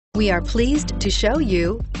We are pleased to show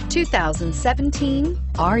you 2017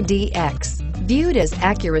 RDX. Viewed as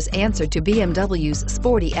Acura's answer to BMW's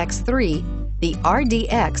sporty X3, the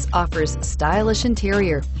RDX offers stylish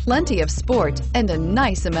interior, plenty of sport, and a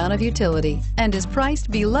nice amount of utility, and is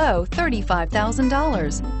priced below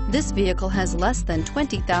 $35,000. This vehicle has less than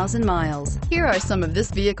 20,000 miles. Here are some of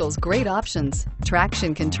this vehicle's great options: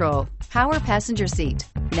 traction control, power passenger seat,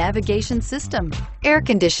 navigation system, air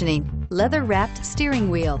conditioning, leather-wrapped steering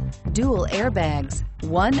wheel, dual airbags,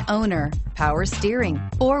 one owner, power steering,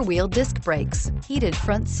 four-wheel disc brakes, heated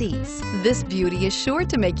front seats. This beauty is sure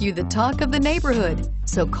to make you the talk of the neighborhood.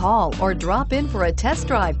 So call or drop in for a test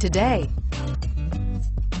drive today.